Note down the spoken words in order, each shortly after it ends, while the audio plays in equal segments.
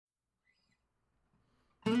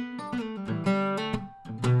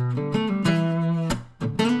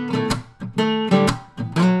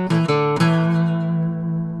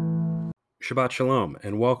Shabbat Shalom,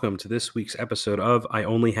 and welcome to this week's episode of I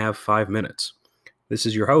Only Have 5 Minutes. This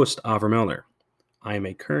is your host, Avram Melner. I am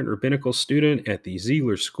a current rabbinical student at the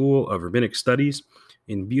Ziegler School of Rabbinic Studies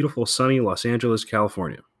in beautiful sunny Los Angeles,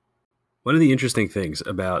 California. One of the interesting things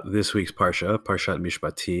about this week's Parsha, Parshat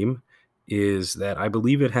Mishpatim, is that I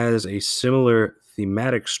believe it has a similar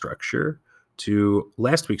thematic structure to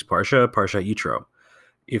last week's Parsha, Parshat Yitro.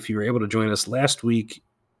 If you were able to join us last week,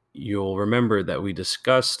 you'll remember that we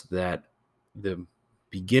discussed that the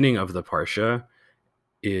beginning of the Parsha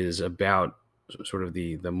is about sort of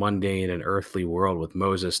the mundane and earthly world, with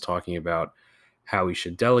Moses talking about how he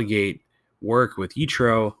should delegate work with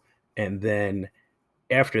Yitro, and then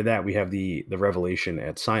after that we have the revelation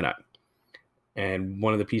at Sinai. And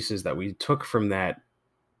one of the pieces that we took from that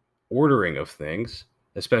ordering of things,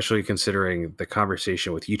 especially considering the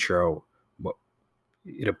conversation with Yitro,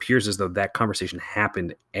 it appears as though that conversation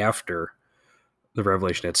happened after the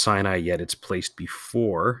revelation at Sinai, yet it's placed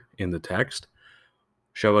before in the text,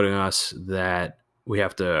 showing us that we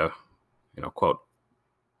have to, quote,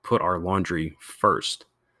 put our laundry first.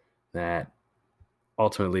 That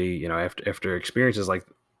ultimately, after experiences like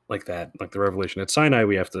that, like the revelation at Sinai,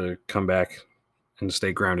 we have to come back and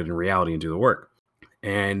stay grounded in reality and do the work.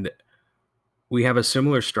 And we have a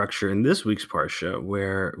similar structure in this week's Parsha,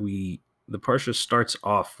 where the Parsha starts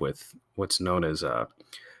off with what's known as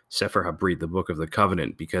Sefer HaBrit, the Book of the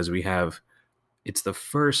Covenant, because it's the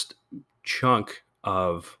first chunk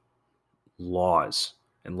of laws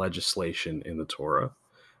and legislation in the Torah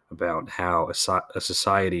about how a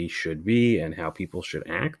society should be and how people should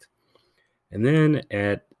act. And then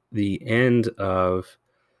at the end of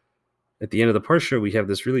the Parsha, we have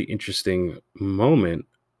this really interesting moment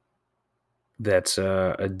that's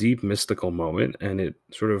a deep mystical moment, and it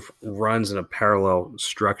sort of runs in a parallel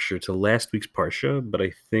structure to last week's Parsha, but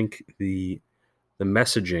I think the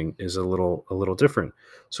messaging is a little different.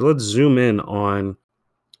 So let's zoom in on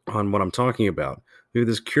what I'm talking about. We have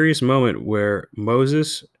this curious moment where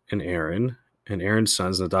Moses and Aaron's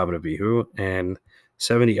sons, Nadav and Abihu, and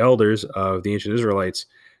 70 elders of the ancient Israelites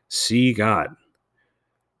see God.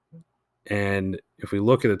 And if we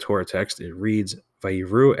look at the Torah text, it reads,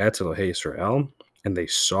 Vayiru et Elohei Yisrael, and they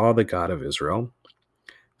saw the God of Israel.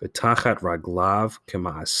 V'tachat raglav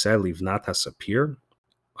k'ma'aseh livnat hasapir.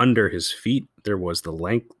 Under his feet there was the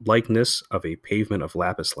likeness of a pavement of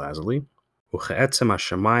lapis lazuli. U'che'etzem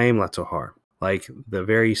hashamayim latohar, like the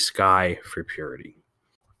very sky for purity.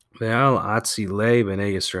 Ve'al atzilei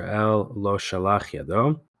b'nei Yisrael lo shalach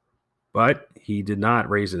yado. But he did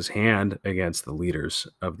not raise his hand against the leaders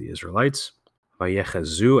of the Israelites.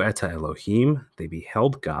 Vayechazu et Elohim, they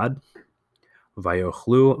beheld God.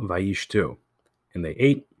 Vayochlu vayishtu, and they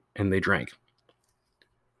ate and they drank.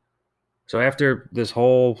 So after this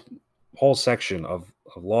whole section of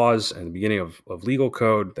laws and the beginning of legal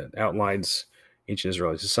code that outlines ancient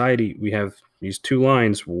Israeli society, we have these two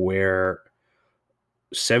lines where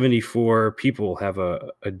 74 people have a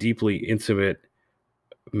deeply intimate,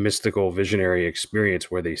 mystical, visionary experience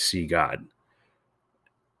where they see God.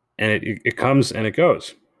 And it comes and it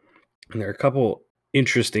goes. And there are a couple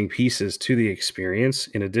interesting pieces to the experience,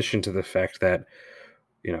 in addition to the fact that,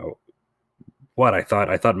 I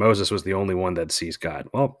thought Moses was the only one that sees God.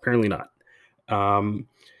 Well, apparently not.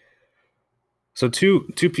 So two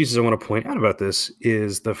pieces I want to point out about this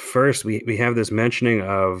is the first, we have this mentioning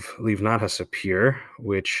of Livnat HaSapir,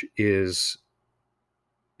 which is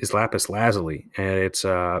lapis lazuli, and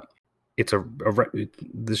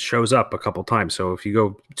this shows up a couple times. So if you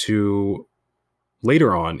go to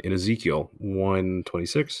later on in Ezekiel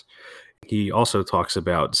 1:26, he also talks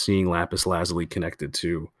about seeing lapis lazuli connected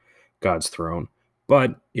to God's throne.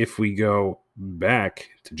 But if we go back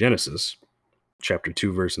to Genesis chapter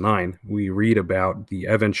 2, verse 9, we read about the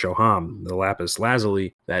Even Shoham, the lapis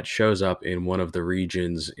lazuli that shows up in one of the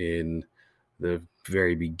regions in the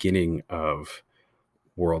very beginning of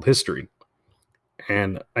world history.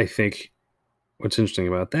 And I think what's interesting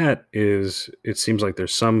about that is it seems like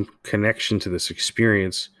there's some connection to this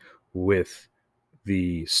experience with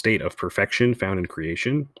the state of perfection found in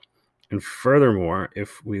creation. And furthermore,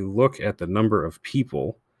 if we look at the number of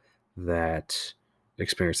people that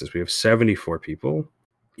experience this, we have 74 people.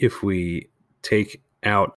 If we take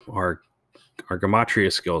out our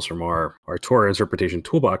gematria skills from our Torah interpretation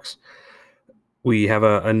toolbox, we have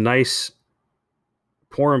a nice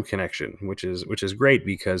Purim connection, which is great,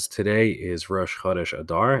 because today is Rosh Chodesh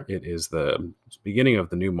Adar. It is the beginning of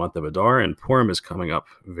the new month of Adar, and Purim is coming up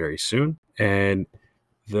very soon. And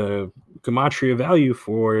the gematria value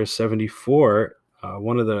for 74,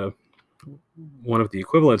 one of the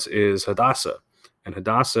equivalents is Hadassah, and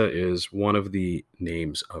Hadassah is one of the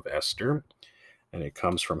names of Esther. and it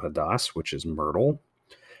comes from Hadass, which is myrtle.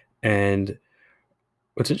 And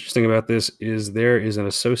what's interesting about this is there is an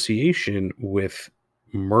association with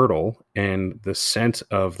myrtle and the scent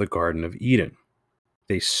of the Garden of Eden.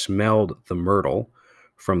 They smelled the myrtle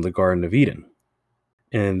from the Garden of Eden.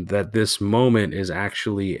 And that this moment is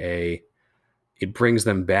actually it brings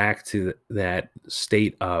them back to that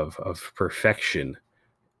state of perfection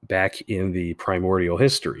back in the primordial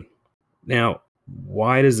history. Now,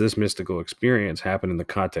 why does this mystical experience happen in the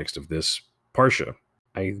context of this Parsha?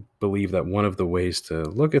 I believe that one of the ways to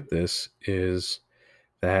look at this is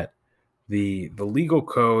that the legal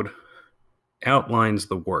code outlines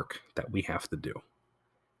the work that we have to do.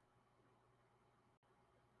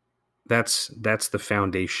 That's the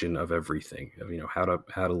foundation of everything. Of,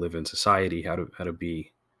 how to live in society, how to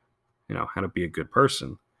be, how to be a good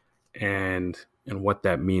person, and what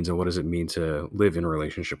that means, and what does it mean to live in a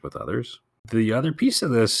relationship with others. The other piece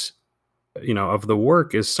of this, of the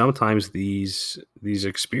work, is sometimes these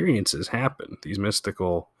experiences happen, these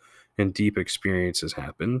mystical and deep experiences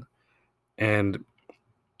happen, and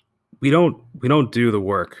we don't do the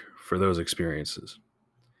work for those experiences.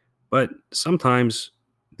 But sometimes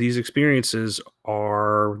these experiences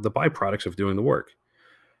are the byproducts of doing the work,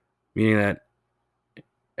 meaning that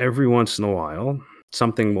every once in a while,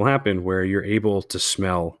 something will happen where you're able to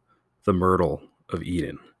smell the myrtle of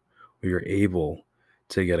Eden, where you're able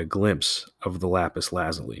to get a glimpse of the lapis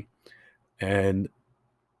lazuli. And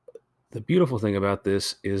the beautiful thing about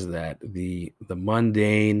this is that the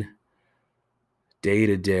mundane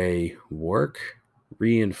day-to-day work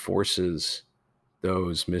reinforces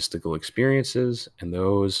those mystical experiences, and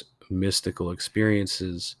those mystical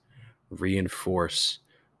experiences reinforce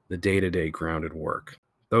the day-to-day grounded work.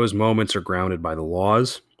 Those moments are grounded by the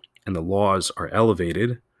laws, and the laws are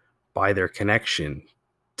elevated by their connection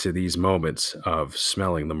to these moments of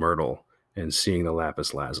smelling the myrtle and seeing the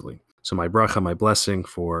lapis lazuli. So my bracha, my blessing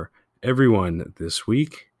for everyone this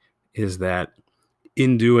week is that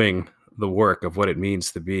in doing the work of what it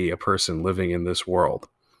means to be a person living in this world,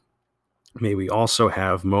 may we also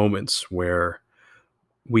have moments where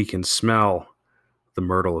we can smell the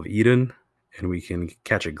myrtle of Eden and we can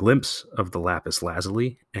catch a glimpse of the lapis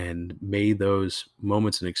lazuli, and may those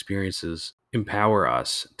moments and experiences empower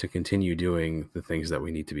us to continue doing the things that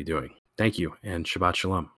we need to be doing. Thank you, and Shabbat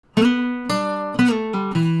Shalom.